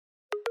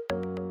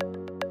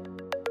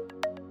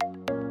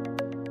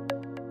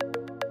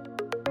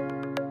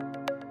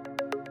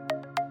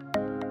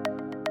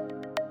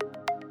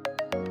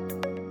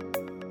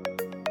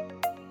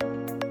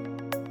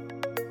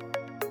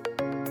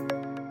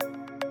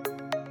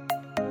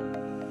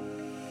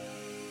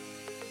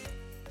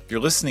You're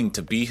listening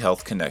to Be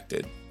Health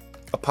Connected,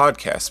 a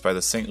podcast by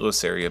the St.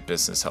 Louis Area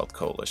Business Health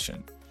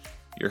Coalition.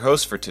 Your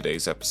host for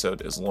today's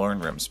episode is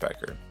Lauren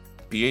Remsbecker,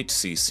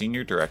 BHC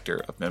Senior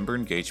Director of Member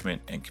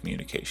Engagement and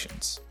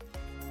Communications.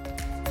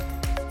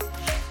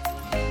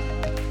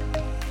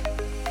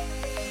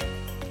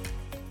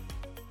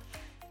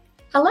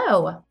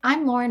 Hello,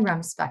 I'm Lauren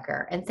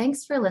Remsbecker, and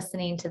thanks for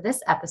listening to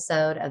this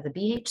episode of the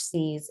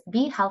BHC's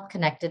Be Health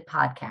Connected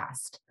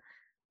podcast.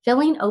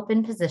 Filling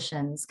open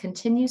positions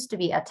continues to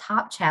be a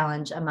top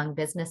challenge among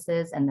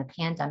businesses in the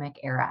pandemic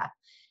era.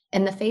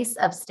 In the face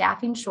of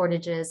staffing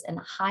shortages and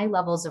high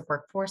levels of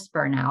workforce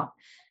burnout,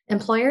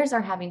 employers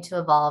are having to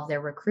evolve their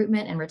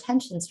recruitment and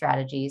retention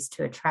strategies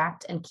to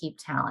attract and keep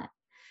talent.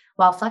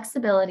 While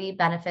flexibility,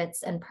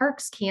 benefits, and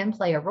perks can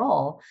play a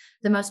role,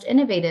 the most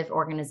innovative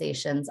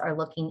organizations are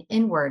looking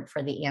inward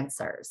for the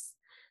answers.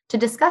 To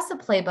discuss a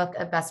playbook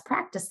of best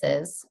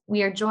practices,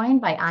 we are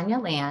joined by Anya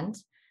Land,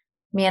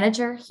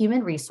 Manager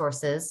Human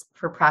Resources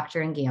for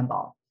Procter &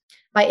 Gamble.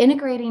 By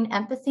integrating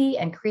empathy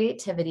and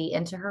creativity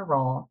into her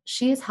role,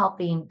 she is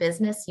helping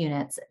business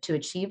units to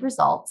achieve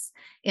results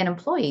and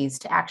employees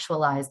to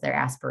actualize their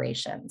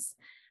aspirations.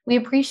 We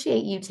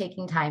appreciate you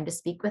taking time to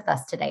speak with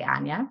us today,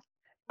 Anya.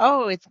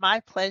 Oh, it's my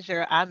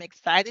pleasure. I'm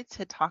excited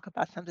to talk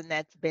about something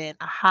that's been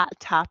a hot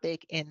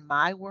topic in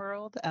my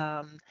world.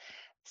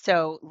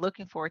 So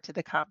looking forward to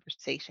the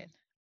conversation.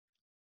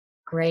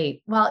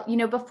 Great. Well,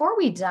 before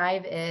we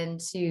dive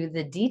into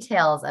the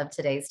details of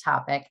today's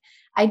topic,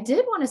 I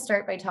did want to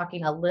start by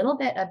talking a little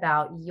bit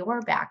about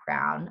your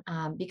background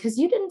because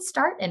you didn't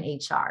start in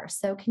HR.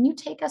 So, can you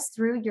take us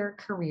through your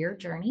career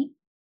journey?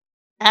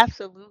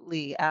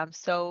 Absolutely.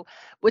 So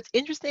what's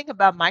interesting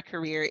about my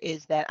career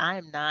is that I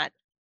am not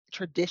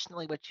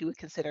traditionally what you would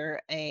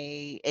consider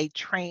a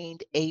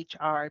trained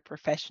HR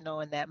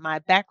professional, and that my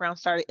background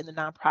started in the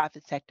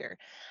nonprofit sector.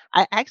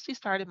 I actually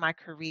started my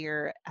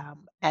career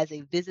as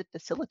a visit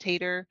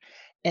facilitator,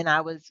 and I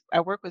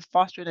work with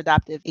foster and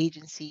adoptive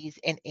agencies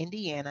in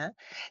Indiana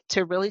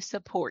to really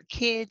support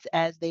kids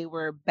as they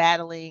were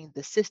battling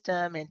the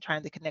system and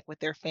trying to connect with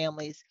their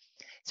families.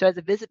 So, as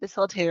a visit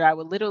facilitator, I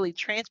would literally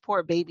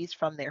transport babies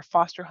from their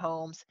foster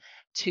homes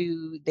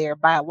to their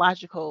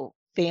biological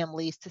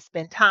families to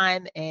spend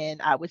time,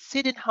 and I would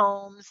sit in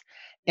homes,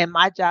 and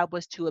my job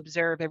was to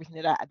observe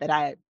everything that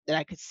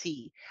I could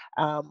see.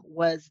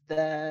 Was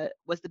the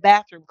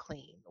bathroom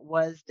clean?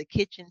 Was the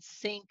kitchen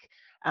sink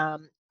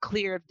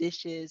clear of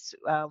dishes?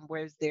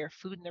 Was there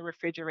food in the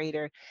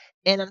refrigerator?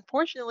 And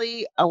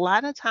unfortunately, a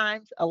lot of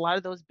times, a lot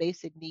of those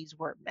basic needs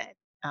weren't met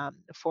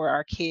for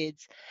our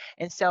kids.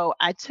 And so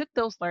I took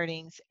those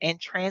learnings and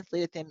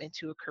translated them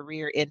into a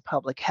career in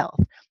public health.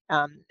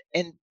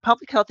 And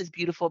public health is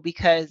beautiful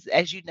because,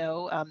 as you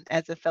know,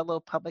 as a fellow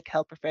public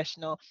health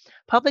professional,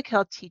 public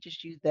health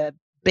teaches you the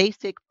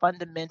basic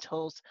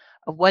fundamentals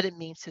of what it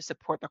means to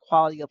support the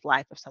quality of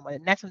life of someone.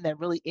 And that's something that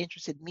really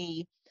interested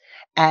me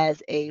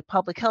as a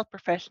public health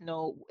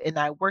professional. And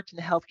I worked in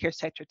the healthcare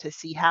sector to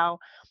see how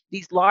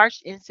these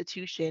large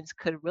institutions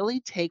could really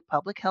take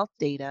public health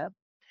data,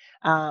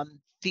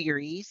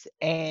 theories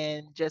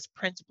and just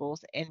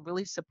principles, and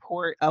really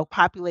support a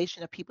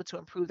population of people to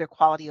improve their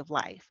quality of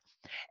life.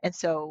 And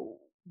so,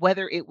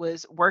 whether it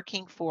was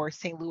working for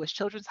St. Louis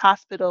Children's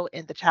Hospital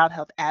in the Child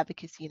Health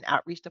Advocacy and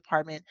Outreach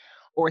Department,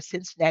 or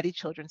Cincinnati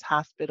Children's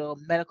Hospital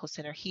Medical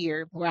Center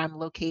here, where I'm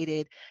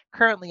located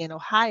currently in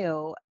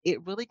Ohio,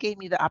 it really gave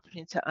me the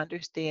opportunity to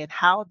understand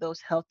how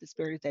those health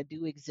disparities that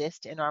do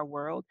exist in our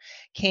world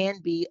can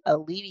be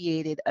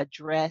alleviated,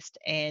 addressed,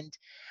 and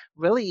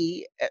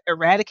really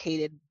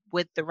eradicated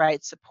with the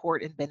right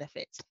support and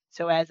benefits.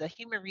 So as a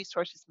human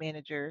resources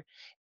manager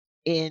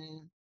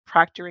in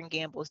Procter& and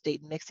Gamble's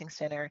Dayton Mixing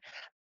Center,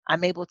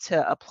 I'm able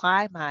to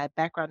apply my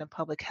background in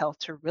public health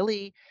to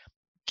really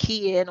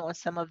key in on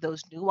some of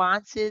those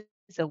nuances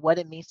of what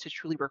it means to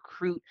truly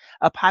recruit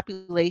a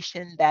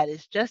population that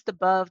is just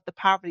above the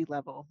poverty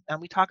level. And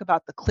we talk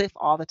about the cliff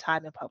all the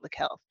time in public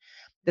health.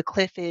 The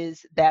cliff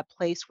is that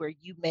place where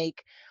you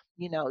make,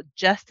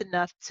 just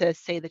enough to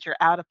say that you're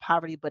out of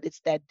poverty, but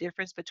it's that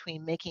difference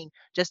between making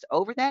just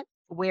over that,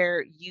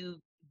 where you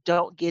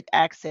don't get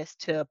access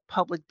to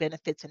public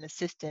benefits and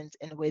assistance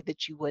in the way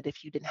that you would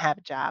if you didn't have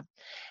a job.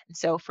 And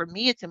so for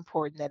me, it's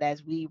important that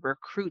as we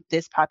recruit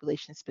this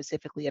population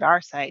specifically at our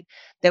site,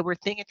 that we're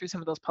thinking through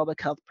some of those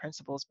public health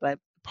principles. But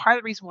part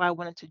of the reason why I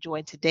wanted to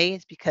join today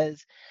is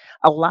because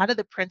a lot of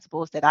the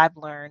principles that I've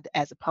learned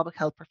as a public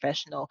health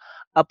professional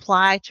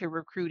apply to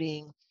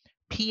recruiting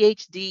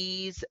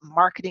PhDs,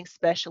 marketing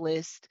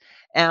specialists,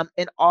 and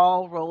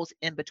all roles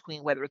in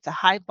between, whether it's a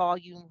high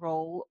volume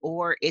role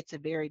or it's a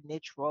very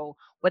niche role.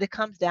 What it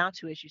comes down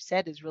to, as you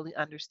said, is really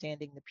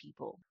understanding the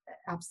people.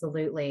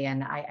 Absolutely.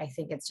 And I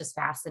think it's just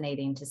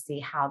fascinating to see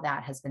how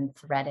that has been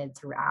threaded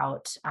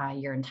throughout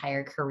your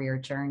entire career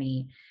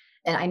journey.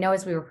 And I know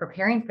as we were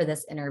preparing for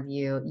this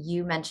interview,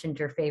 you mentioned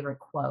your favorite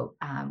quote,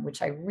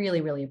 which I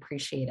really, really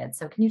appreciated.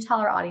 So, can you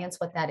tell our audience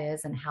what that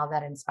is and how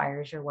that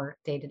inspires your work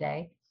day to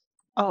day?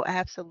 Oh,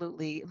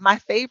 absolutely. My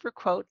favorite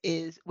quote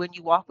is, "When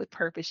you walk with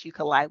purpose, you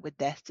collide with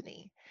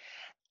destiny."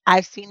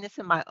 I've seen this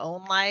in my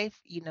own life,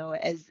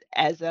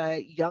 as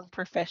a young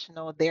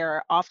professional, there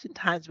are often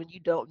times when you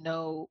don't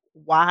know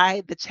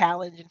why the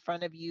challenge in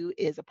front of you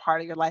is a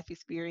part of your life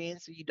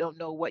experience, or you don't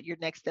know what your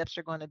next steps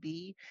are going to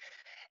be.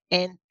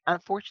 And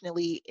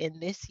unfortunately, in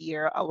this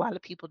year, a lot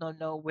of people don't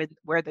know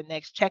where the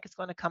next check is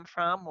going to come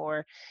from,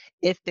 or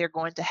if they're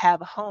going to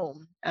have a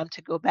home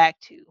to go back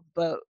to.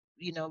 But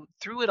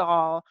through it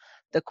all,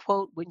 the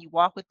quote, "When you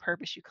walk with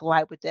purpose, you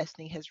collide with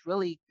destiny," has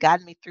really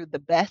gotten me through the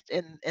best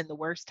and the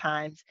worst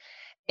times.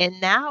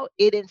 And now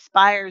it's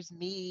inspired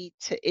me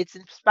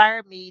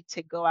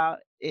to go out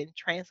and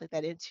translate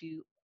that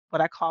into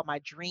what I call my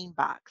dream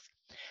box.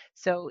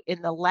 So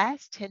in the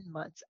last 10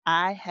 months,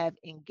 I have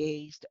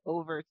engaged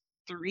over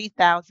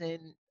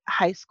 3,000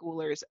 high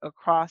schoolers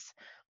across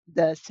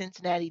the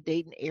Cincinnati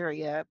Dayton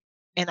area.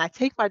 And I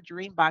take my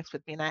dream box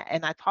with me,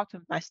 and I talk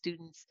to my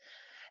students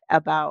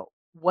about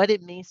what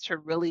it means to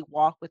really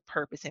walk with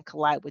purpose and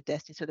collide with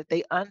destiny, so that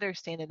they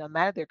understand that no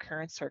matter their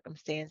current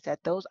circumstance,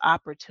 that those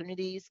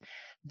opportunities,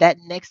 that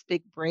next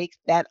big break,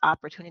 that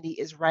opportunity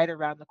is right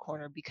around the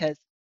corner. Because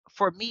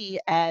for me,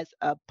 as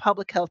a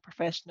public health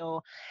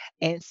professional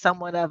and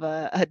somewhat of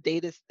a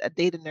data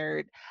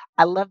nerd,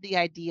 I love the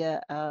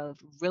idea of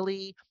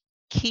really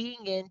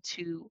keying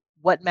into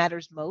what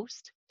matters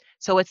most.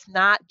 So it's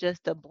not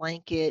just a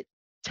blanket,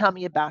 "Tell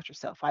me about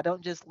yourself." I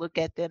don't just look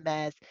at them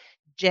as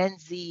Gen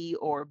Z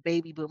or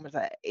baby boomers.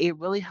 It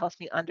really helps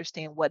me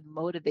understand what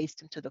motivates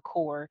them to the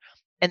core.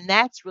 And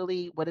that's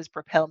really what has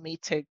propelled me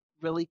to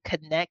really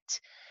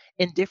connect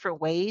in different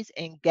ways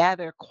and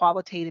gather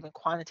qualitative and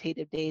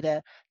quantitative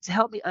data to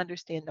help me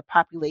understand the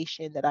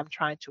population that I'm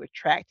trying to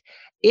attract.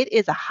 It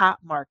is a hot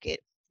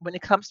market when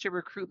it comes to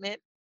recruitment.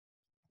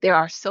 There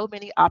are so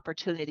many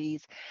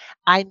opportunities.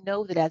 I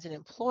know that as an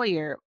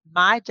employer,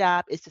 my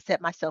job is to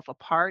set myself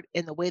apart.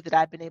 And the way that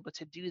I've been able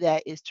to do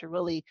that is to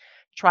really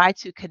try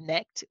to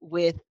connect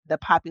with the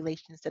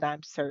populations that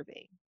I'm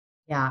serving.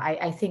 Yeah,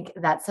 I think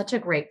that's such a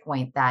great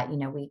point that,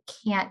 we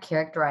can't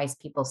characterize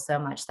people so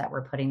much that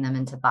we're putting them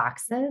into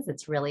boxes.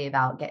 It's really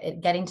about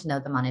getting to know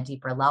them on a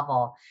deeper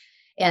level.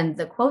 And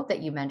the quote that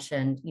you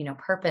mentioned,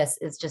 purpose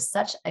is just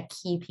such a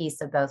key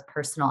piece of both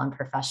personal and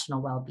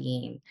professional well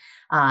being.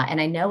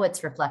 And I know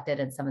it's reflected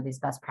in some of these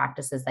best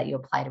practices that you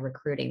apply to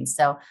recruiting.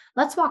 So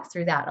let's walk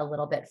through that a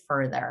little bit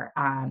further.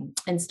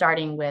 And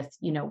starting with,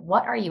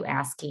 what are you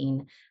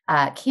asking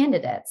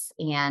candidates,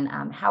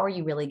 and how are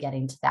you really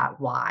getting to that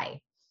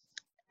why?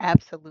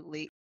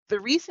 Absolutely. The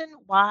reason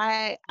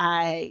why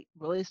I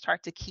really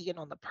start to key in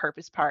on the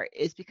purpose part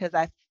is because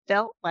I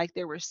felt like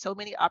there were so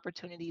many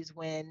opportunities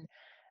when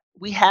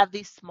we have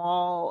these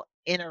small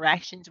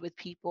interactions with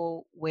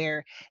people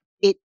where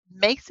it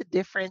makes a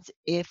difference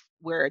if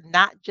we're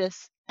not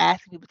just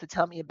asking people to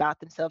tell me about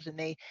themselves, and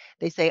they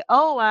say,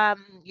 "Oh,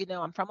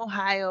 I'm from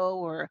Ohio,"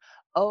 or,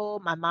 "Oh,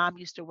 my mom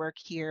used to work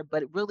here,"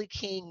 but really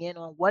keying in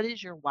on what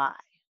is your why.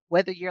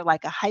 Whether you're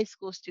like a high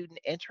school student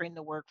entering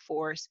the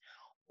workforce,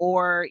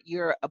 or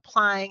you're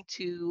applying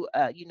to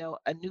a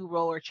new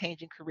role or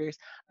changing careers,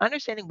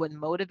 understanding what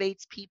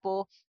motivates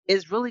people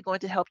is really going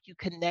to help you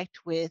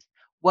connect with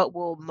what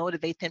will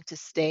motivate them to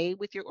stay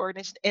with your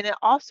organization. And it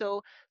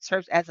also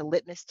serves as a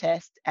litmus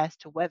test as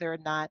to whether or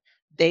not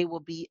they will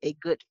be a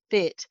good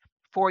fit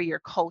for your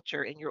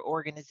culture and your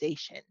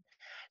organization.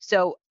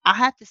 So I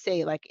have to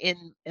say, like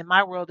in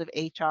my world of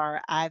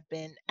HR, I've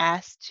been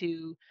asked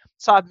to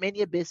solve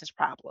many of business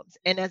problems.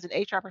 And as an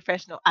HR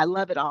professional, I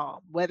love it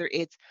all, whether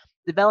it's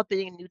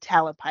developing new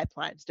talent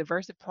pipelines,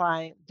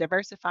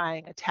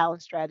 diversifying a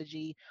talent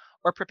strategy,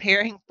 or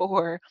preparing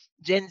for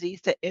Gen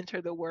Zs to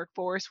enter the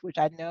workforce, which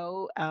I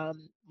know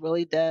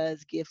really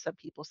does give some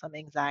people some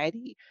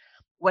anxiety.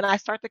 When I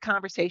start the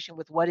conversation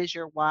with what is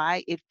your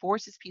why, it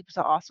forces people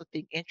to also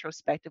think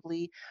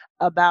introspectively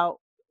about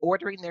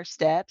ordering their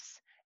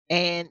steps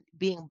and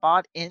being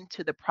bought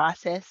into the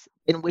process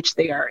in which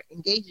they are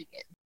engaging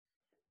in.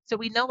 So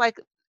we know, like,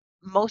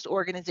 most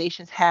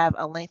organizations have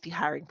a lengthy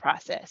hiring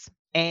process.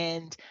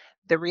 And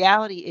the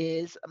reality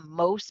is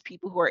most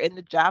people who are in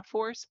the job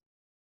force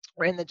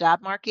or in the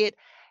job market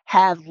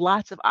have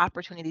lots of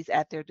opportunities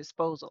at their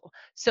disposal.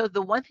 So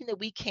the one thing that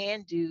we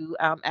can do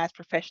as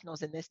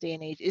professionals in this day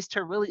and age is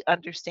to really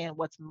understand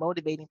what's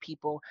motivating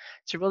people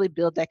to really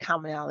build that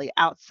commonality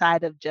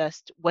outside of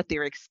just what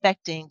they're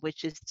expecting,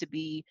 which is to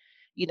be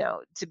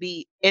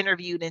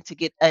interviewed and to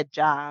get a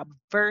job,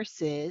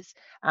 versus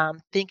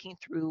thinking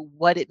through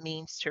what it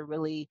means to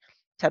really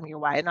tell me your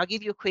why. And I'll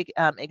give you a quick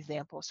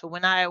example. So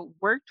when I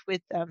worked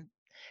with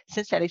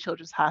Cincinnati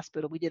Children's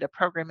Hospital, we did a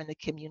program in the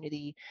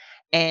community,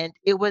 and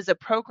it was a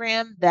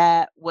program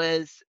that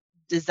was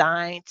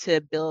designed to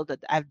build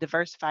a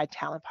diversified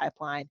talent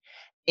pipeline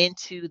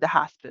into the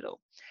hospital.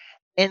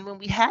 And when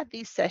we had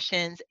these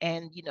sessions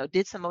and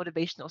did some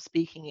motivational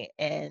speaking,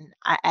 and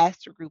I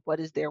asked the group what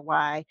is their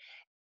why,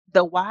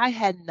 the why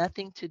had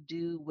nothing to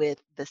do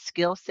with the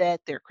skill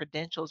set, their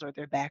credentials, or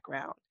their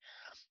background.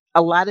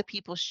 A lot of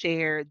people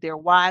share their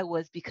why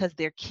was because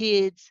their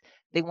kids,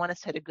 they want to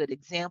set a good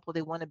example,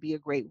 they want to be a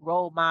great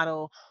role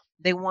model,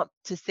 They want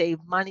to save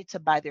money to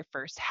buy their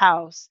first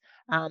house.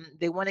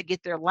 They want to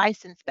get their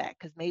license back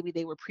because maybe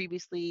they were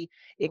previously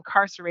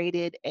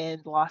incarcerated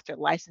and lost their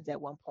license at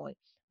one point.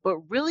 But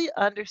really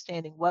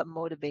understanding what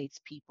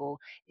motivates people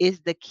is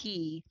the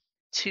key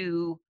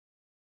to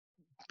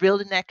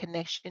building that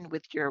connection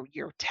with your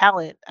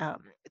talent,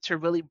 to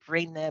really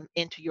bring them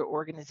into your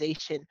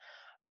organization.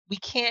 We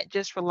can't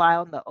just rely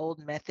on the old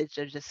methods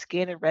of just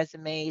scanning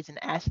resumes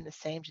and asking the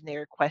same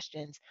generic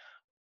questions.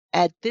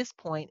 At this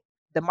point,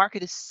 the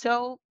market is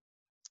so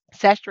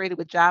saturated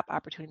with job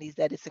opportunities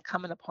that it's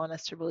incumbent upon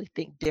us to really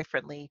think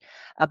differently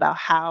about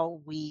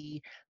how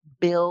we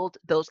build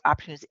those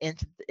opportunities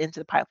into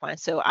the pipeline.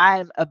 So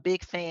I'm a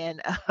big fan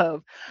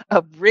of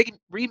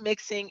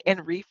remixing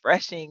and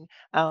refreshing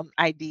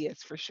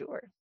ideas for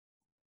sure.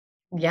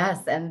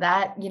 Yes, and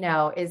that,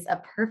 is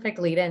a perfect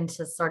lead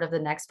into sort of the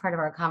next part of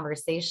our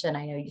conversation.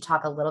 I know you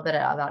talk a little bit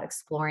about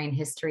exploring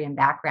history and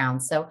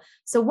background. So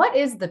what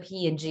is the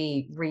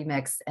P&G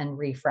remix and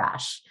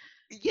refresh?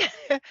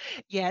 Yeah,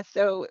 yeah.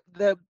 So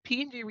the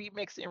P&G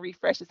remix and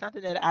refresh is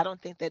something that I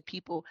don't think that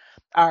people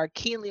are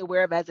keenly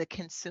aware of as a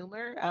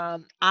consumer.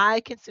 I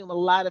consume a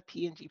lot of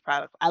P&G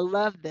products. I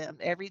love them.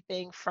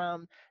 Everything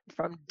from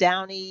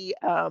Downy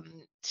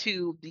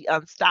to the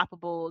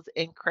Unstoppables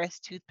and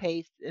Crest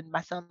toothpaste, and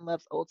my son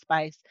loves Old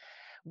Spice.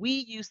 We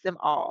use them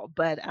all,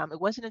 but it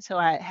wasn't until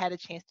I had a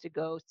chance to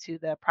go to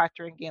the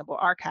Procter and Gamble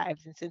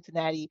archives in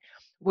Cincinnati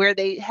where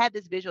they had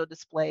this visual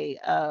display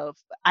of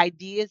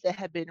ideas that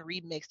have been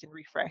remixed and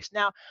refreshed.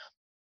 Now,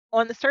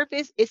 on the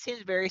surface, it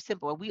seems very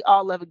simple. We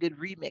all love a good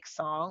remix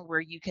song where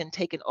you can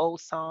take an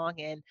old song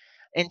and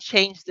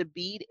change the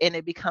beat and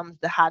it becomes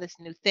the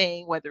hottest new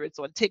thing, whether it's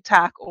on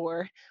TikTok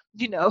or,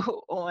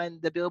 on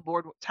the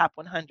Billboard Top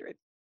 100.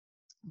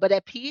 But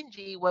at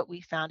P&G, what we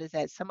found is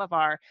that some of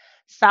our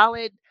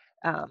solid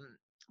um,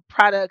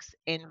 products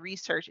and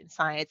research and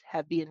science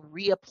have been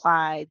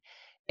reapplied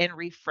and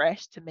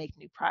refreshed to make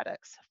new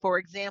products. For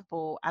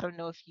example, I don't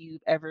know if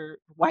you've ever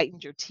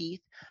whitened your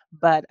teeth,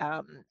 but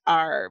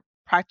our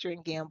Procter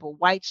and Gamble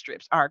white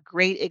strips are a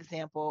great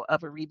example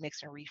of a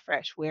remix and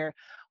refresh where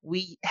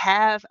we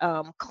have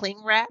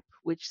cling wrap,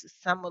 which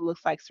somewhat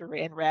looks like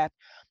saran wrap,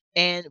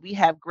 and we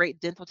have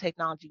great dental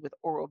technology with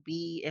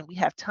Oral-B, and we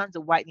have tons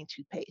of whitening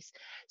toothpaste.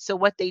 So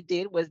what they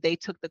did was they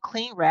took the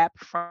clean wrap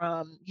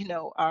from,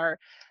 our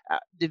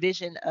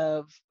division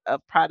of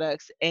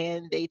products,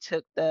 and they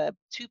took the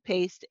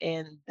toothpaste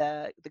and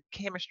the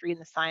chemistry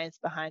and the science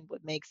behind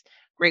what makes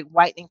great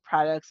whitening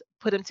products,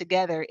 put them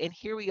together, and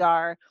here we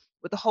are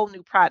with a whole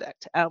new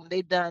product.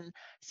 They've done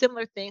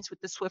similar things with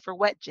the Swiffer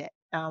Wet Jet.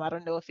 I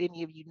don't know if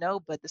any of you know,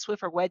 but the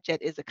Swiffer Wet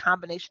Jet is a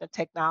combination of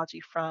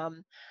technology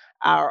from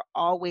our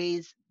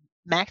Always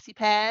Maxi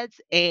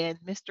Pads and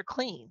Mr.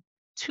 Clean.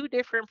 Two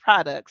different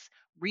products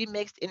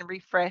remixed and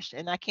refreshed.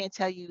 And I can't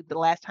tell you the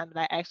last time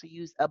that I actually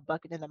used a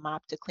bucket and a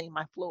mop to clean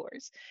my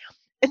floors.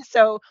 And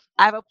so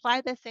I've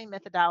applied that same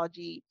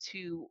methodology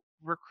to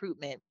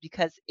recruitment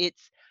because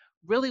it's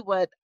really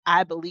what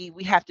I believe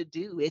we have to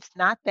do. It's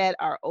not that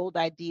our old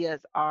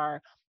ideas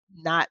are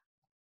not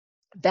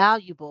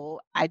valuable.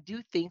 I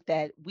do think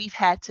that we've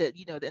had to,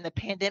 and the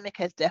pandemic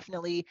has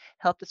definitely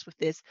helped us with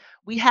this.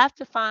 We have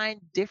to find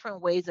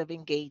different ways of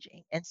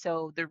engaging. And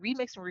so the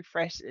remix and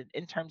refresh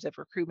in terms of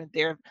recruitment,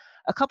 there are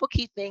a couple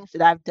key things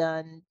that I've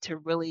done to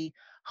really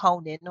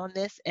hone in on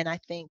this. And I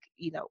think,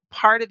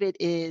 part of it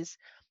is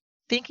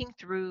thinking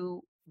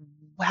through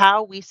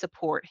how we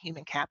support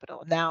human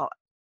capital. Now,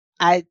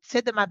 I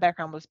said that my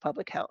background was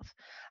public health.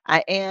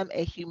 I am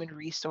a human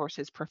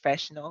resources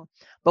professional,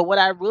 but what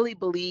I really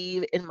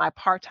believe in my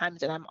part time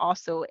is that I'm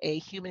also a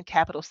human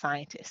capital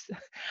scientist.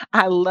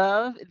 I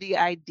love the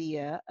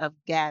idea of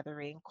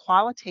gathering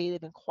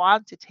qualitative and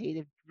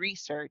quantitative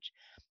research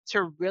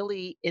to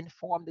really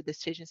inform the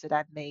decisions that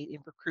I've made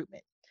in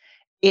recruitment.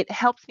 It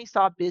helps me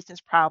solve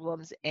business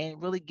problems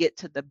and really get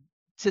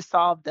to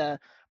solve the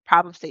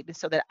problem statement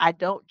so that I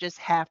don't just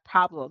have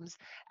problems.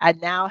 I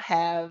now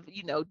have,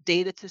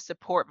 data to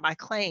support my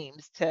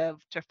claims to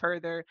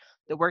further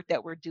the work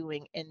that we're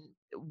doing. And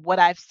what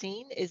I've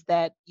seen is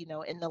that,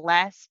 in the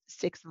last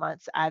 6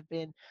 months, I've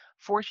been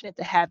fortunate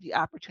to have the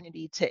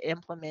opportunity to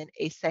implement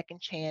a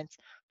second chance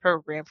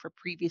program for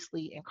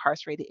previously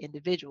incarcerated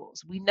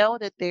individuals. We know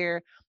that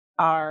there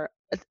are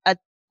a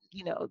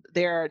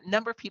there are a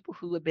number of people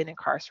who have been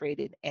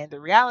incarcerated, and the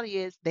reality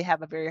is they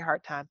have a very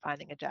hard time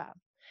finding a job.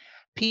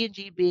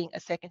 P&G being a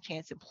second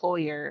chance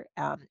employer,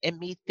 and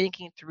me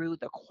thinking through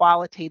the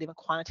qualitative and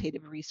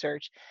quantitative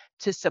research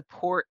to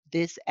support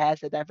this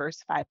as a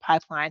diversified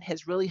pipeline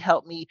has really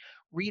helped me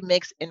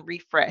remix and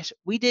refresh.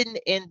 We didn't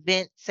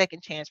invent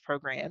second chance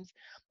programs,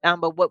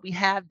 but what we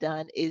have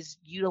done is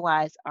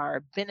utilize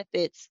our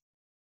benefits,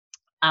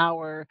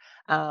 our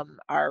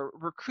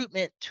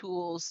recruitment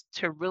tools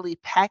to really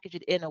package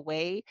it in a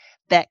way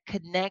that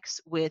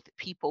connects with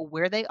people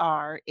where they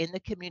are in the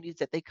communities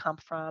that they come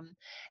from,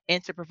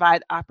 and to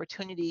provide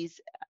opportunities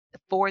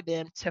for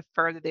them to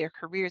further their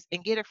careers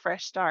and get a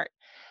fresh start.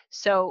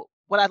 So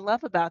what I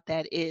love about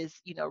that is,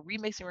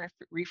 remixing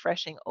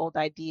refreshing old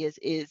ideas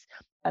is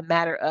a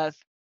matter of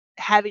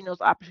having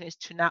those opportunities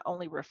to not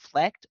only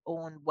reflect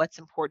on what's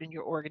important in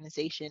your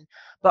organization,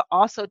 but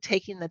also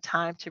taking the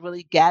time to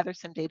really gather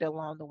some data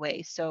along the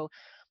way. So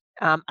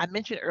I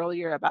mentioned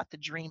earlier about the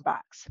Dream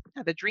Box.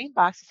 Now, the Dream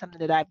Box is something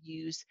that I've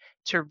used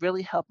to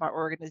really help my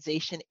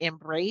organization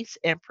embrace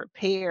and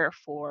prepare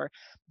for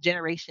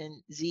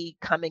Generation Z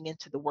coming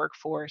into the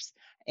workforce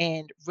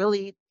and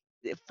really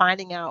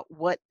finding out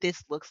what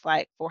this looks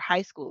like for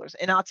high schoolers.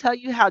 And I'll tell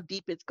you how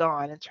deep it's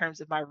gone in terms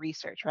of my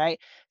research, right?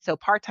 So,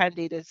 part-time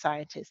data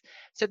scientist.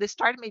 So this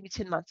started maybe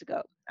 10 months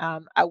ago.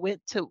 I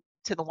went to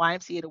the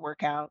YMCA to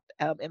work out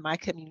in my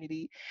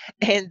community,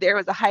 and there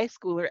was a high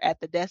schooler at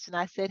the desk, and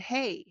I said,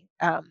 "Hey,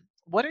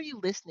 what are you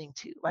listening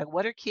to? Like,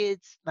 what are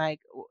kids like?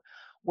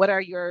 What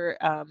are your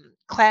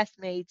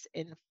classmates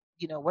and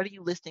what are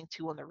you listening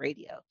to on the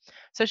radio?"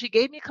 So she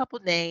gave me a couple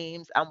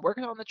names. I'm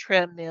working on the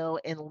treadmill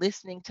and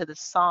listening to the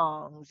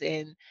songs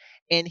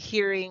and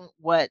hearing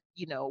what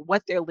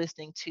they're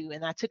listening to.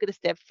 And I took it a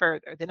step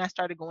further. Then I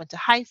started going to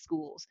high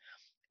schools,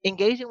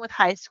 engaging with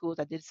high schools.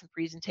 I did some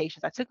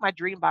presentations. I took my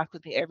dream box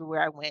with me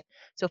everywhere I went.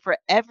 So for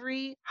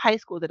every high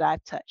school that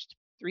I've touched,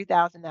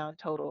 3,000 now in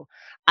total,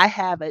 I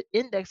have an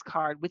index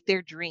card with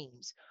their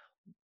dreams.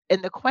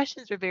 And the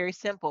questions are very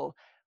simple.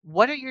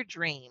 What are your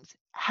dreams?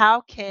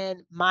 How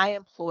can my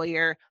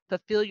employer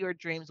fulfill your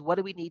dreams? What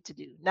do we need to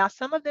do? Now,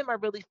 some of them are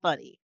really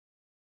funny.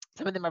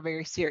 Some of them are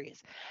very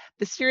serious.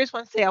 The serious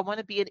ones say, I want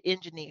to be an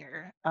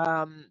engineer.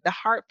 The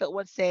heartfelt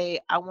ones say,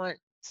 I want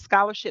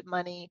scholarship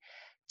money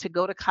to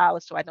go to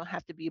college so I don't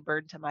have to be a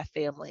burden to my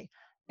family.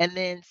 And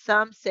then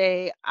some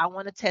say, I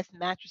want to test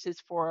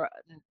mattresses for,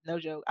 no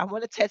joke, I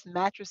want to test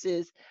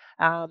mattresses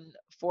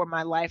for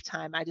my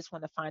lifetime. I just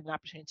want to find an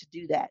opportunity to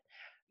do that.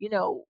 You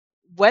know,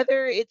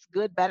 whether it's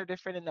good, bad, or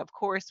different, and of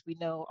course, we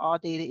know all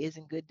data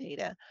isn't good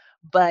data,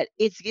 but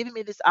it's giving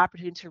me this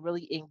opportunity to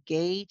really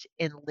engage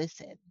and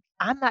listen.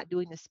 I'm not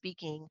doing the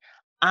speaking.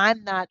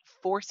 I'm not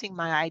forcing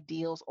my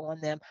ideals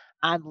on them.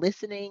 I'm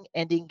listening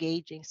and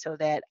engaging so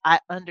that I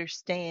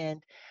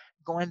understand,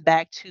 going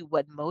back to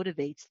what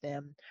motivates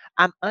them.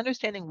 I'm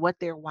understanding what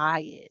their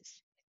why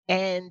is.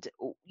 And,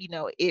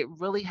 it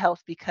really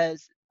helps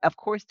because, of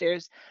course,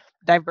 there's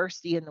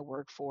diversity in the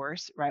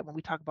workforce, right? When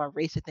we talk about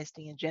race,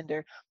 ethnicity, and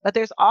gender, but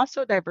there's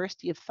also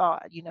diversity of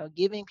thought,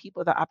 giving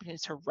people the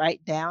opportunity to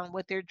write down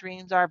what their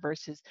dreams are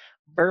versus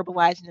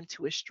verbalizing them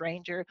to a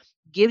stranger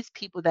gives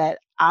people that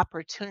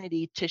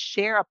opportunity to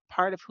share a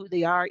part of who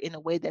they are in a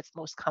way that's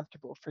most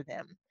comfortable for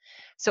them.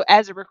 So,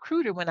 as a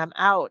recruiter, when I'm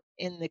out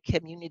in the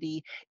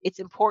community, it's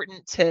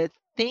important to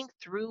think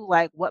through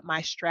like what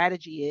my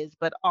strategy is,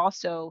 but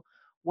also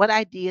what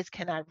ideas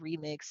can I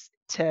remix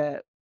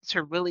to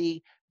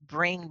really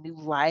bring new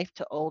life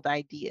to old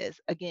ideas.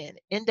 Again,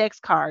 index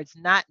cards,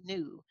 not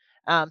new.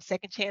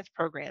 Second chance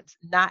programs,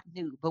 not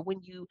new. But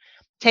when you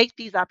take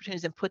these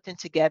opportunities and put them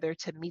together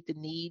to meet the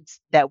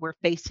needs that we're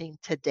facing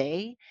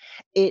today,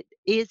 it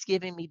is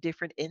giving me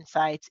different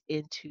insights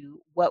into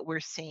what we're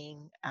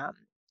seeing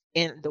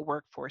in the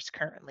workforce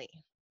currently.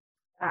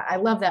 I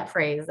love that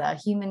phrase,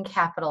 human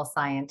capital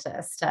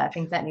scientist. I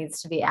think that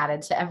needs to be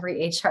added to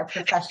every HR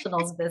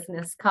professional's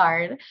business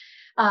card.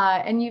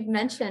 And you've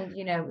mentioned,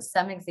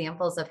 some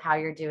examples of how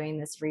you're doing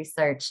this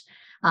research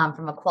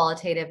from a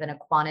qualitative and a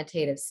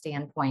quantitative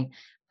standpoint.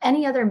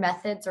 Any other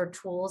methods or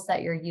tools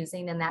that you're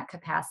using in that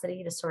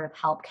capacity to sort of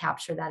help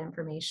capture that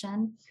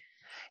information?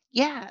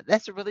 Yeah,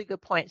 that's a really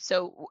good point.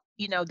 So,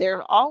 there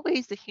are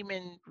always the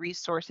human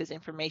resources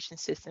information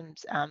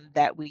systems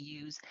that we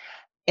use,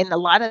 and a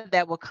lot of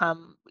that will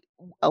come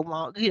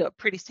along,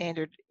 pretty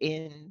standard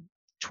in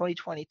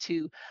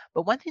 2022.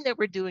 But one thing that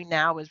we're doing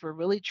now is we're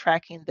really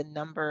tracking the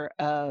number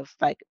of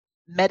like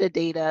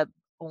metadata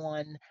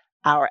on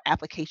our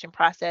application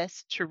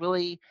process to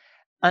really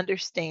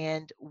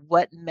understand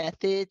what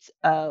methods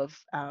of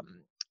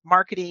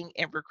marketing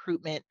and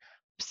recruitment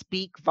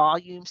speak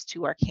volumes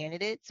to our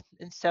candidates.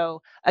 And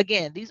so,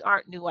 again, these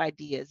aren't new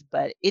ideas,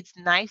 but it's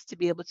nice to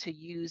be able to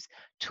use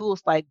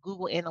tools like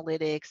Google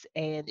Analytics,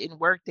 and in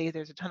Workday,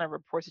 there's a ton of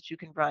reports that you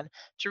can run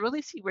to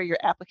really see where your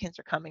applicants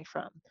are coming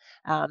from,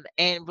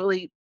 and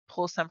really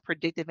pull some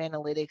predictive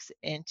analytics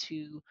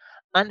into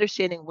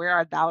understanding where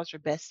our dollars are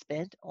best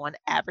spent on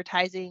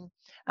advertising,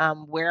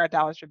 where our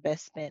dollars are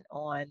best spent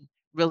on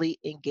really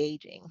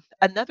engaging.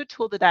 Another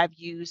tool that I've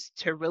used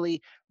to really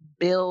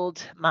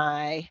build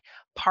my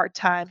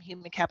part-time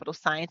human capital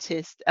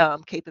scientist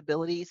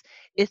capabilities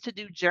is to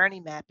do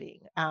journey mapping.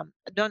 I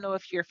don't know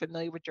if you're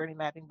familiar with journey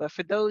mapping, but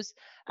for those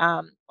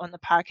on the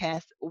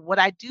podcast, what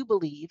I do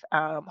believe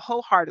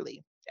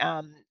wholeheartedly,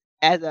 um,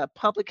 as a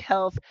public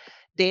health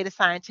data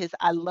scientist,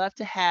 I love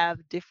to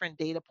have different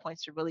data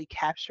points to really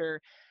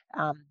capture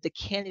the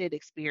candidate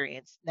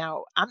experience.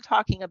 Now, I'm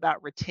talking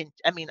about retention.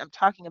 I mean, I'm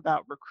talking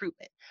about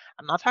recruitment.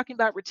 I'm not talking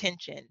about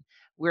retention.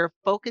 We're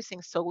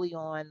focusing solely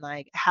on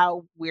like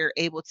how we're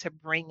able to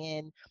bring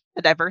in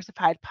a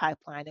diversified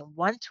pipeline. And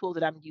one tool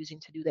that I'm using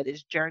to do that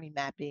is journey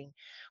mapping,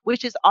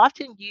 which is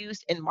often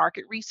used in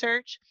market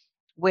research,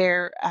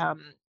 where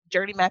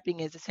journey mapping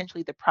is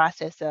essentially the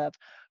process of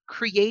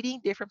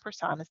creating different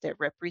personas that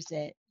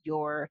represent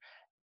your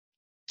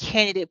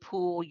candidate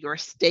pool, your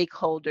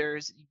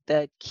stakeholders,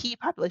 the key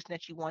population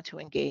that you want to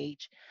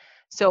engage.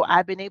 So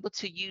I've been able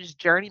to use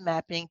journey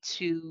mapping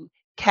to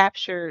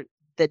capture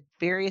the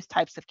various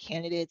types of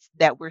candidates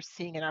that we're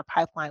seeing in our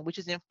pipeline, which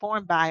is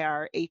informed by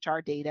our HR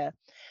data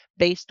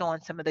based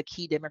on some of the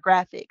key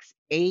demographics,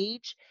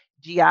 age,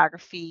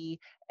 geography,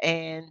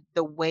 and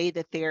the way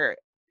that they're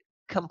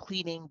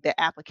completing the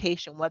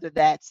application, whether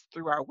that's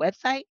through our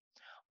website,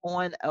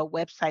 on a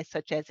website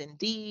such as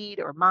Indeed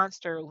or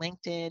Monster,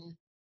 LinkedIn,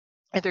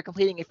 if they're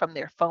completing it from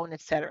their phone,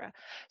 etc.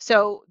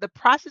 So the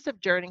process of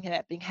journey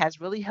mapping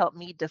has really helped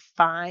me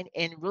define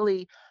and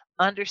really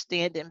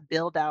understand and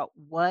build out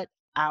what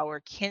our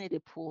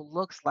candidate pool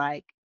looks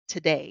like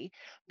today.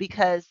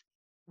 Because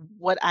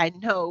what I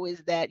know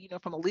is that,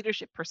 from a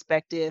leadership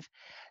perspective,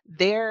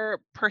 their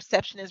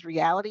perception is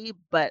reality,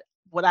 but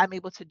what I'm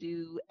able to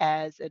do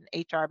as an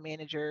HR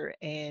manager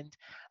and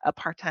a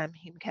part-time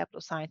human capital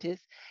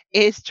scientist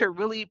is to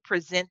really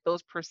present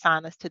those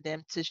personas to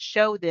them to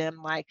show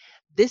them like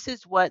this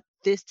is what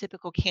this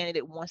typical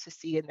candidate wants to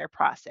see in their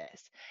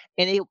process.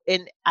 And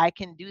I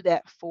can do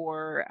that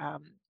for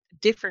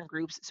different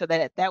groups so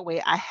that that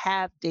way I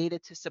have data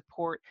to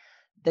support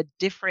the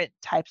different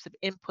types of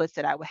inputs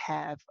that I would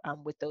have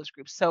with those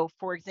groups. So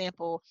for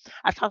example,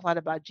 I've talked a lot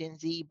about Gen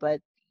Z, but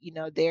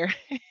there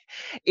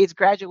it's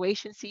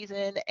graduation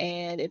season,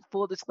 and in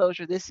full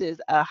disclosure, this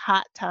is a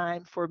hot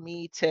time for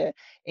me to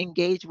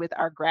engage with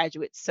our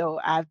graduates. So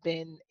I've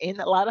been in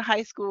a lot of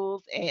high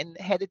schools and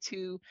headed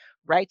to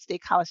Wright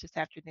State College this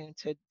afternoon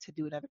to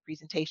do another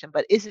presentation.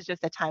 But this is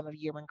just a time of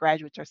year when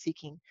graduates are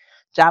seeking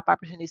job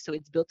opportunities, so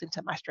it's built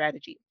into my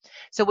strategy.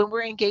 So when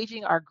we're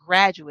engaging our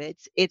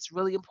graduates, it's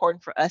really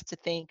important for us to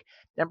think,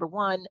 number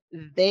one,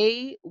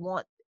 they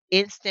want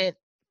instant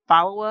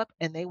follow up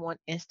and they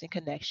want instant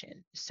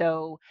connection.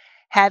 So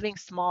having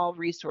small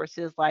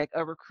resources like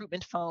a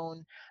recruitment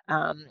phone,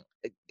 um,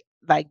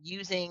 like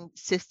using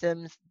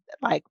systems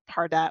like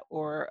Pardot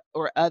or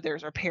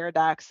others or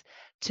Paradox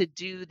to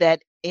do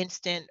that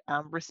instant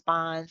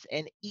response,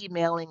 and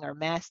emailing or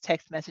mass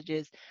text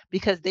messages,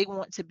 because they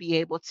want to be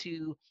able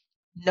to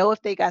know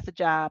if they got the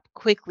job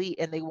quickly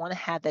and they want to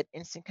have that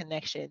instant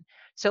connection.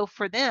 So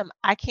for them,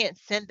 I can't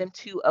send them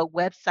to a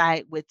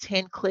website with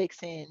 10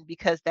 clicks in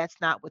because that's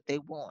not what they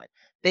want.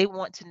 They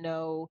want to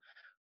know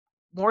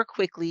more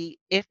quickly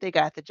if they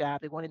got the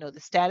job. They want to know the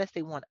status,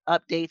 they want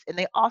updates, and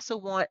they also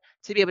want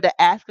to be able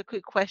to ask a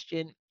quick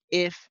question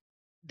if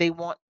they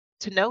want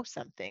to know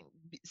something.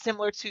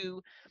 Similar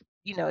to,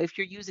 if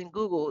you're using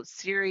Google,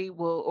 Siri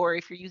will, or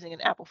if you're using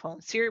an Apple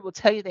phone, Siri will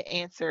tell you the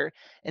answer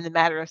in the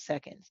matter of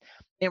seconds.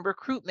 In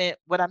recruitment,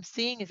 what I'm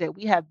seeing is that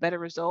we have better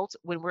results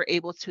when we're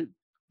able to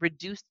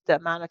reduce the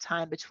amount of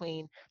time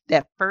between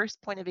that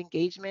first point of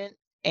engagement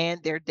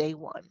and their day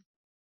one.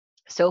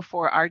 So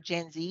for our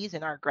Gen Zs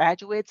and our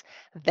graduates,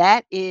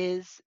 that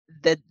is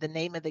the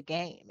name of the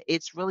game.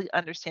 It's really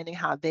understanding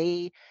how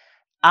they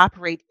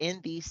operate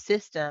in these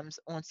systems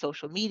on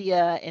social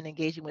media and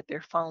engaging with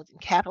their phones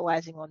and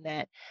capitalizing on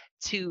that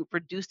to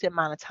reduce the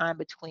amount of time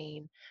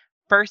between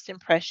first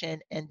impression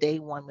and day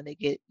one when they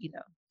get,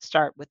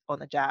 start with on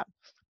the job.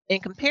 In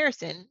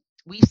comparison,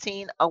 we've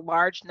seen a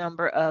large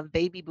number of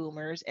baby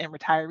boomers and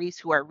retirees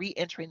who are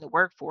re-entering the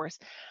workforce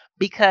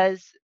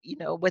because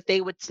what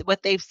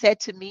they've said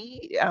to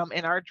me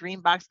in our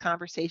dream box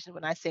conversation,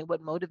 when I say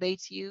what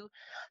motivates you,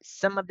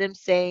 some of them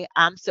say,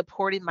 I'm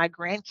supporting my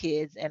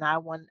grandkids and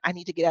I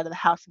need to get out of the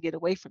house and get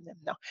away from them.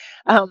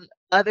 No.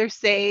 Others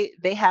say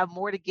they have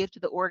more to give to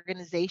the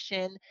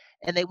organization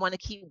and they want to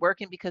keep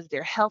working because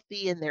they're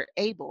healthy and they're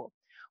able.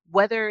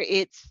 Whether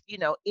it's,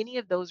 any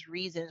of those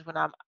reasons, when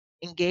I'm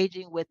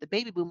engaging with the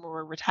baby boomer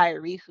or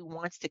retiree who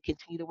wants to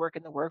continue to work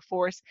in the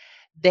workforce,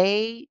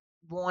 they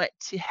want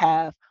to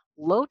have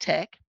low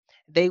tech.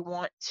 They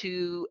want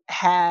to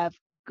have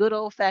good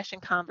old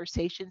fashioned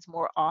conversations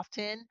more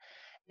often,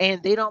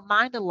 and they don't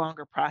mind a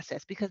longer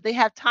process because they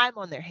have time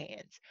on their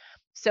hands.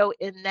 So,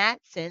 in that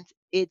sense,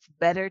 it's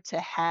better to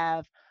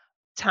have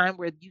time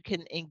where you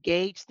can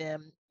engage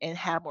them and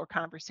have more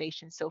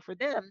conversations. So for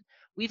them,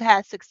 we've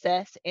had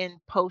success in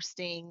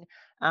posting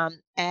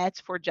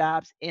ads for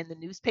jobs in the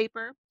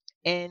newspaper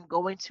and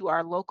going to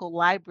our local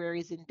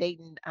libraries in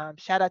Dayton.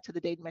 Shout out to the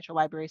Dayton Metro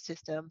Library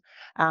System.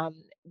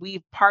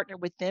 We've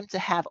partnered with them to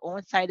have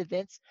on-site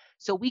events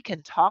so we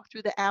can talk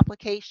through the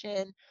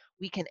application.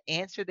 We can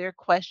answer their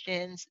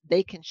questions.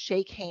 They can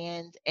shake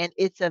hands, and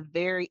it's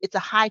a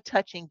high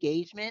touch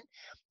engagement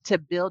to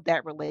build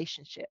that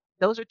relationship.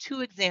 Those are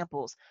two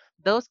examples.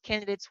 Those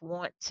candidates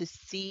want to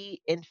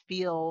see and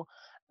feel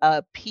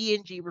a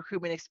P&G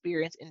recruitment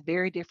experience in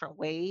very different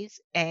ways.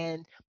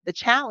 And the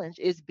challenge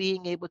is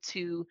being able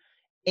to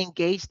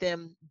engage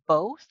them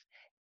both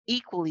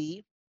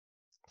equally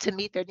to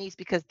meet their needs,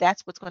 because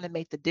that's what's going to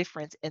make the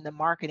difference in the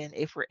marketing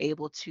if we're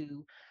able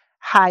to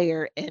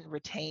hire and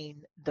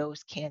retain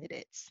those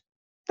candidates.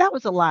 That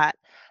was a lot.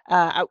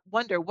 I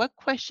wonder what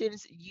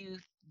questions you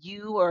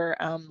or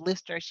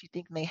listeners you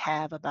think may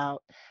have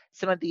about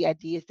some of the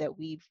ideas that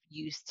we've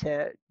used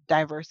to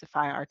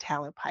diversify our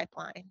talent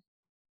pipeline.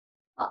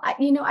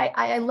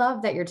 I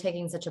love that you're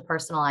taking such a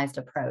personalized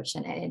approach,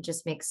 and it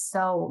just makes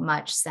so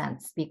much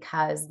sense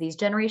because these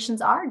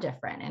generations are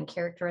different and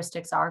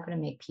characteristics are going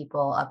to make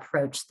people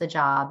approach the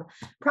job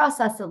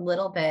process a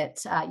little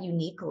bit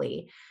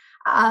uniquely.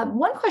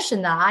 One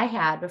question that I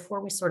had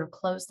before we sort of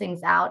close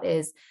things out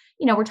is,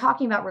 we're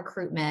talking about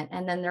recruitment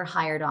and then they're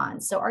hired on.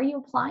 So are you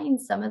applying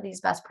some of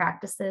these best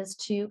practices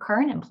to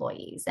current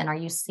employees? And are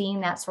you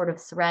seeing that sort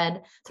of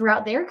thread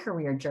throughout their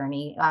career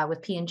journey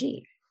with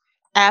P&G?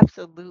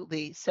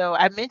 Absolutely. So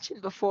I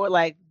mentioned before,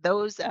 like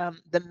those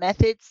the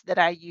methods that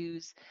I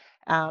use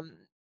um,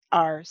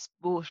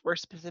 were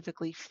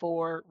specifically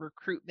for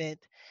recruitment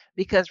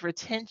because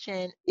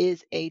retention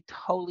is a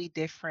totally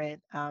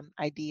different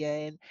idea,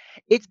 and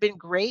it's been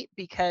great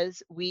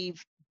because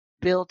we've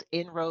built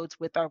inroads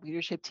with our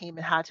leadership team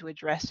and how to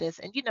address this.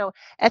 And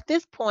at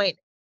this point,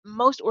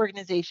 most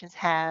organizations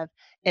have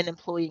an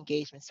employee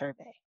engagement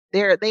survey.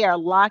 They are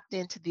locked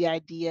into the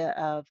idea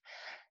of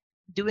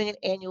doing an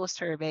annual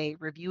survey,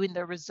 reviewing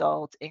the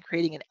results, and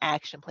creating an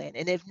action plan.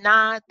 And if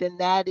not, then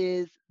that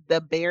is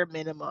the bare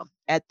minimum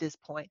at this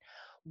point.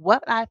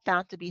 What I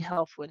found to be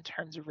helpful in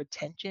terms of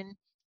retention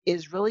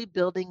is really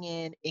building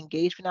in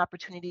engagement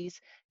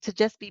opportunities to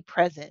just be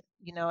present.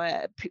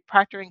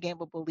 Procter and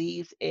Gamble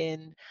believes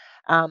in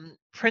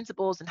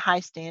principles and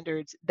high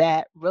standards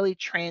that really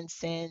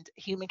transcend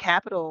human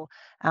capital,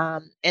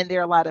 and there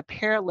are a lot of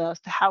parallels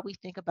to how we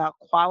think about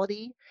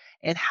quality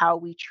and how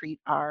we treat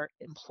our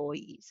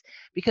employees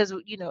because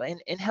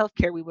in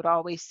healthcare we would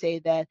always say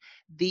that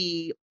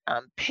the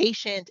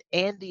patient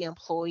and the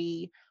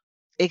employee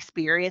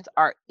experience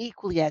are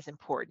equally as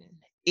important.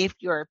 If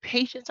your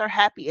patients are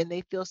happy and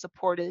they feel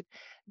supported,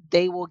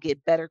 they will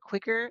get better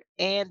quicker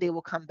and they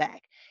will come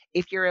back.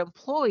 If your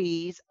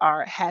employees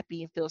are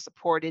happy and feel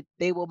supported,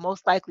 they will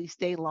most likely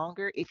stay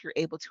longer if you're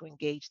able to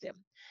engage them.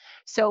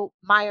 So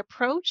my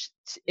approach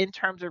in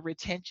terms of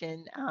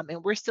retention,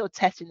 and we're still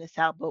testing this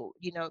out, but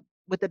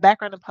with the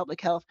background in public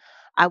health,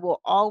 I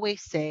will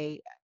always say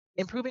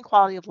improving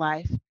quality of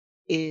life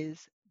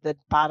is the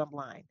bottom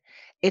line.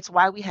 It's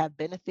why we have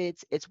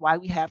benefits. It's why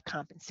we have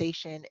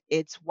compensation.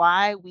 It's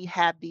why we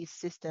have these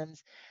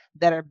systems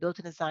that are built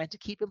and designed to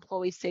keep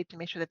employees safe, to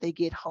make sure that they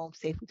get home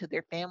safely to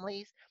their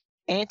families,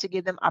 and to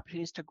give them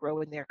opportunities to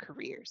grow in their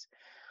careers.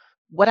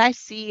 What I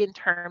see in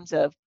terms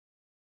of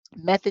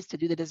methods to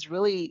do that is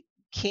really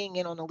keying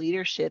in on the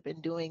leadership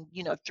and doing,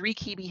 three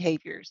key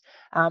behaviors.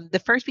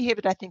 The first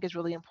behavior that I think is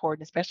really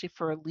important, especially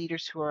for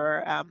leaders who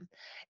are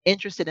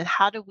interested in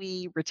how do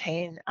we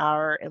retain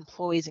our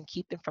employees and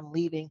keep them from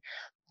leaving.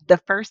 The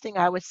first thing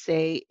I would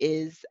say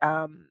is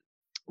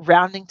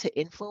rounding to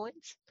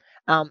influence.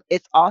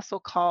 It's also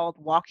called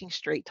walking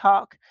straight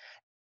talk,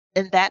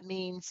 and that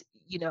means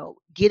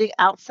getting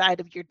outside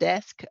of your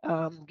desk,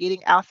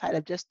 getting outside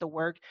of just the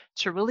work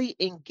to really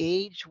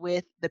engage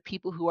with the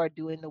people who are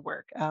doing the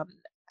work.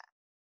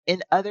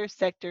 In other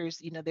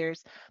sectors,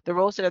 there's the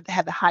roles that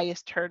have the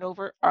highest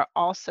turnover are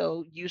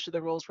also usually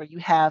the roles where you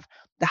have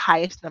the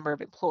highest number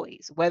of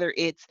employees, whether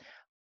it's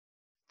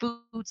food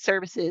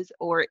services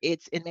or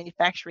it's in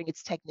manufacturing,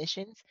 it's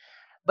technicians.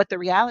 But the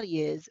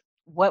reality is,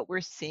 what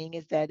we're seeing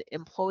is that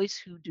employees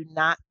who do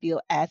not feel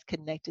as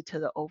connected to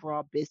the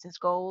overall business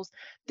goals,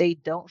 they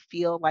don't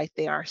feel like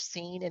they are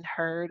seen and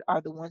heard,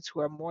 are the ones who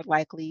are more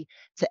likely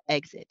to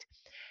exit.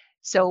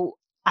 So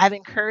I've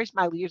encouraged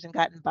my leaders and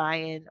gotten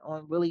buy-in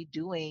on really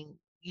doing,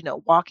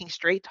 walking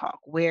straight talk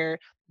where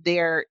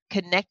they're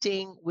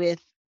connecting with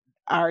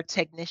our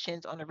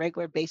technicians on a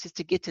regular basis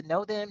to get to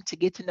know them, to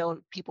get to know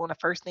people on a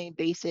first name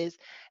basis,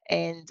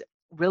 and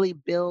really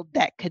build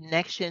that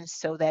connection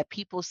so that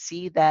people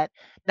see that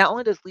not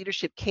only does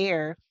leadership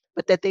care,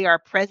 but that they are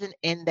present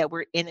and that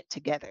we're in it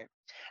together.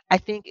 I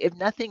think, if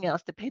nothing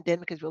else, the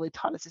pandemic has really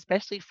taught us,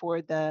 especially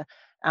for the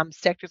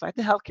sectors like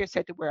the healthcare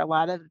sector, where a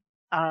lot of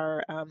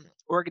our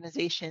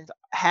organizations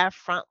have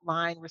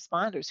frontline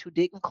responders who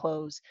didn't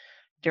close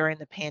during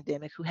the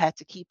pandemic, who had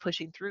to keep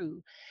pushing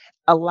through.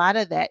 A lot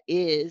of that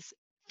is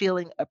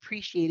feeling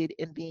appreciated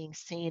and being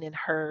seen and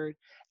heard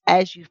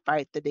as you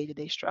fight the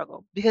day-to-day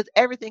struggle, because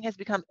everything has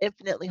become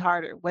infinitely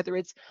harder, whether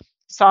it's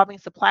solving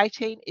supply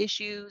chain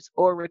issues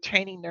or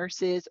retaining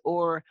nurses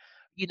or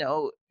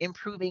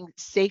improving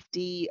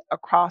safety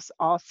across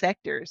all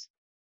sectors.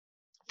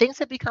 Things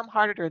have become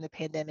harder during the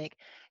pandemic,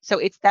 so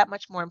it's that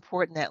much more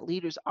important that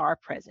leaders are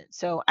present.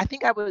 So I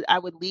think I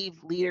would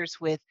leave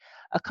leaders with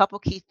a couple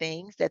key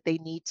things that they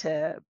need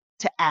to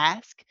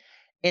ask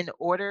in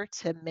order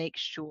to make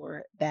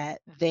sure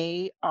that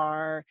they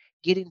are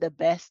getting the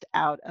best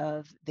out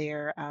of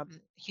their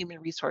human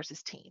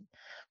resources team.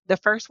 The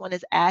first one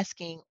is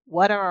asking,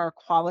 what are our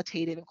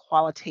qualitative and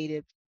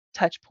qualitative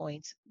touch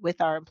points with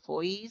our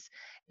employees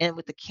and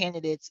with the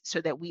candidates,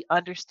 so that we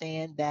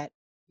understand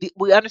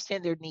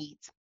their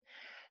needs.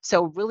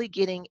 So really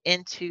getting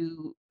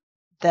into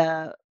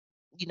the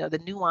the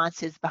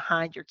nuances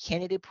behind your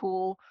candidate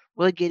pool,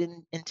 really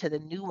getting into the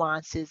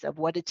nuances of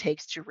what it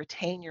takes to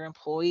retain your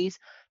employees.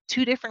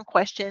 Two different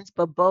questions,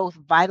 but both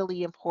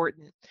vitally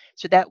important.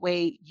 So that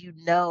way you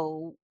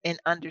know and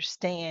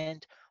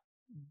understand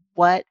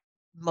what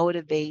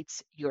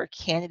motivates your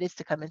candidates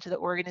to come into the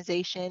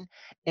organization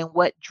and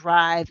what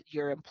drives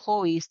your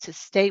employees to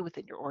stay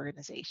within your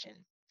organization.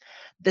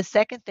 The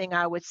second thing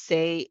I would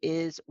say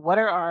is, what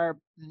are our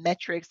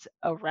metrics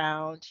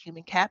around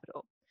human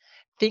capital?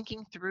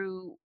 Thinking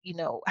through,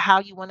 how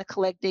you want to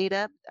collect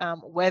data,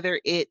 whether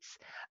it's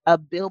a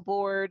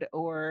billboard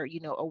or, a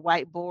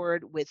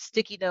whiteboard with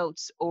sticky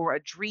notes or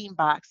a dream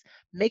box.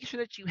 Make sure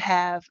that you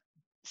have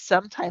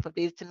some type of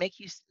data to make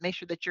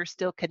sure that you're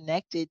still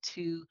connected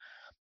to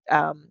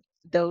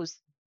those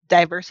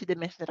diversity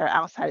dimensions that are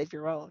outside of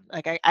your own.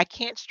 Like I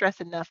can't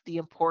stress enough the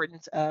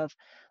importance of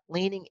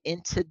leaning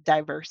into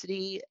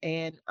diversity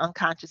and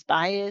unconscious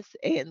bias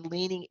and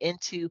leaning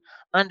into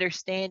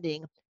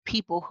understanding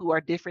people who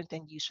are different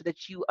than you so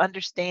that you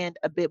understand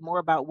a bit more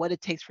about what it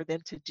takes for them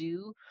to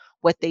do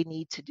what they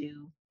need to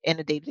do in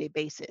a day-to-day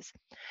basis.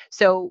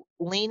 So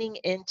leaning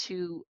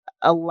into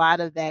a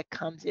lot of that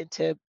comes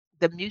into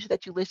the music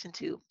that you listen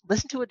to.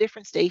 Listen to a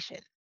different station,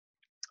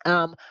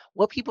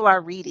 what people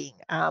are reading,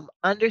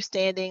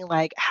 understanding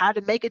like how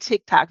to make a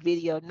TikTok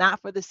video,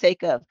 not for the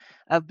sake of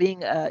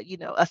being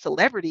a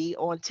celebrity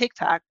on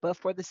TikTok, but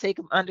for the sake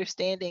of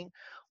understanding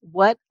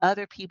what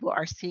other people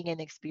are seeing and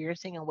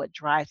experiencing and what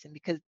drives them.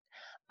 Because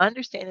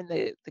understanding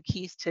the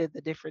keys to the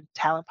different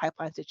talent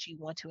pipelines that you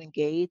want to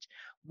engage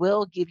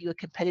will give you a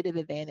competitive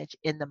advantage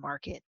in the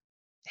market,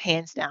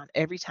 hands down,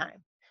 every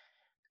time,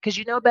 because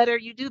you know better,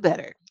 you do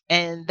better.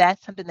 And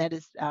that's something that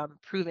is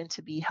proven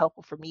to be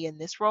helpful for me in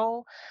this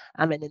role,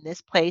 and in this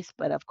place.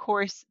 But of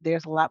course,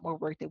 there's a lot more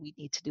work that we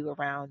need to do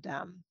around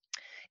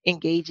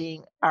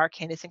engaging our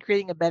candidates and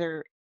creating a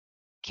better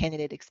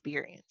candidate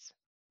experience.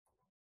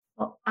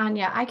 Well,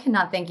 Anya, I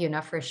cannot thank you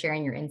enough for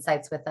sharing your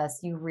insights with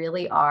us. You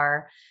really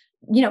are,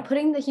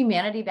 putting the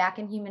humanity back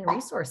in human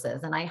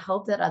resources. And I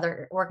hope that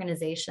other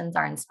organizations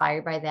are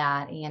inspired by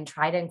that and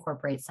try to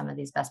incorporate some of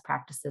these best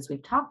practices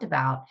we've talked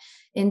about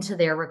into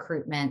their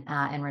recruitment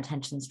and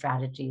retention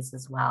strategies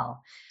as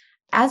well.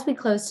 As we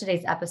close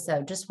today's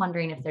episode, just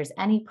wondering if there's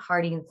any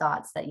parting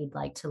thoughts that you'd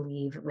like to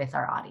leave with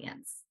our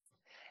audience.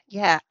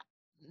 Yeah.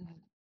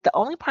 The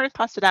only part of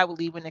thoughts that I would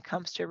leave when it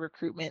comes to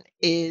recruitment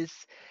is,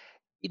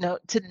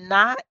 to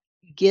not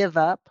give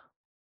up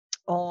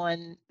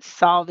on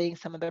solving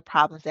some of the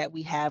problems that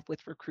we have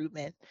with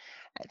recruitment.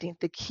 I think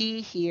the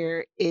key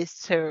here is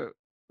to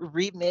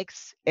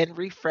remix and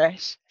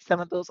refresh some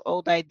of those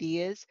old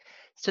ideas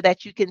so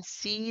that you can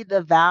see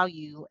the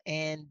value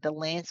and the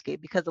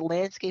landscape, because the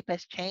landscape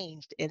has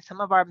changed and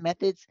some of our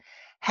methods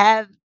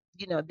have,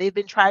 they've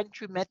been tried and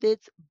true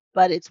methods,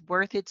 but it's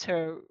worth it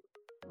to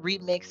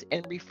remix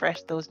and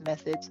refresh those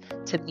methods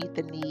to meet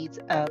the needs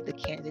of the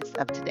candidates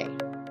of today.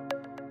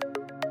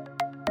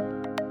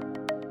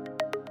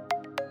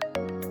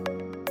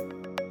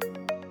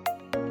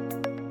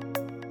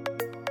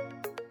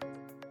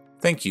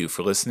 Thank you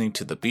for listening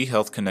to the Be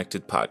Health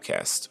Connected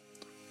podcast.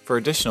 For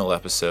additional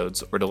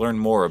episodes or to learn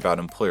more about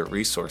employer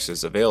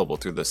resources available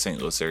through the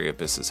St. Louis Area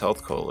Business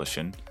Health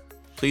Coalition,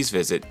 please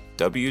visit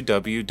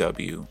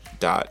www.stlbhc.org.